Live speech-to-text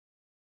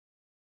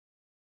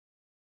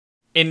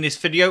In this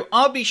video,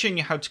 I'll be showing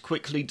you how to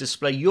quickly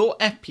display your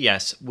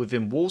FPS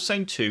within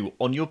Warzone 2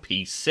 on your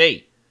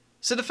PC.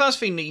 So the first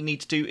thing that you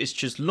need to do is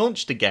just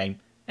launch the game,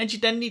 and you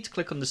then need to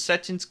click on the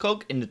settings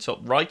cog in the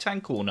top right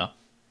hand corner.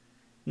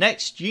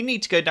 Next, you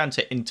need to go down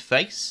to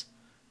interface.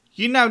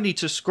 You now need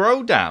to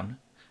scroll down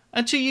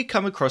until you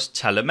come across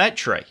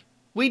telemetry.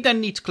 We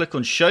then need to click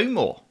on show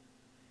more.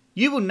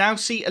 You will now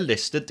see a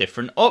list of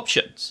different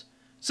options.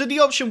 So the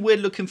option we're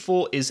looking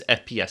for is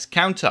FPS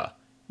Counter.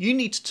 You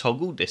need to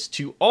toggle this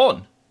to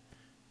on.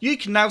 You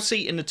can now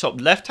see in the top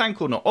left hand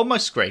corner of my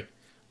screen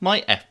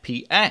my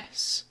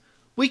FPS.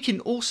 We can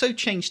also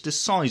change the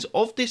size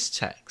of this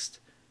text.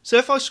 So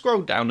if I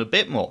scroll down a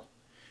bit more,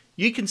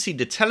 you can see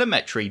the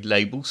telemetry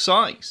label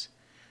size.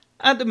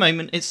 At the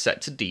moment it's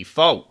set to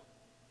default.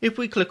 If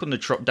we click on the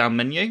drop down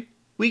menu,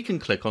 we can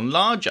click on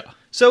larger.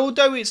 So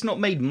although it's not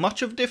made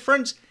much of a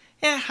difference,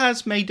 it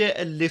has made it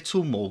a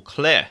little more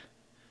clear.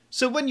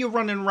 So when you're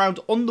running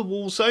around on the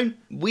Warzone,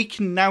 we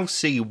can now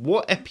see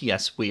what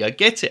FPS we are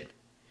getting.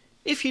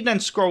 If you then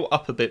scroll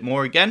up a bit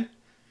more again,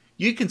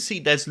 you can see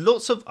there's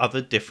lots of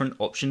other different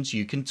options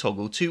you can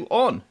toggle to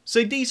on.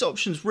 So these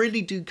options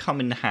really do come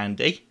in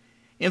handy.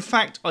 In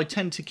fact, I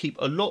tend to keep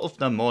a lot of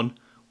them on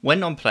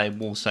when I'm playing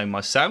Warzone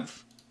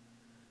myself.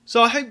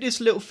 So I hope this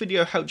little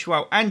video helped you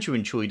out and you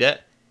enjoyed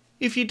it.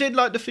 If you did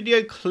like the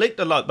video, click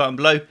the like button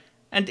below.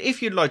 And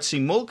if you'd like to see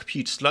more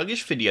computer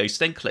sluggish videos,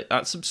 then click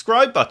that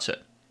subscribe button.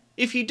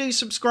 If you do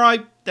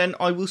subscribe, then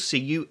I will see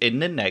you in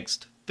the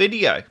next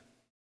video.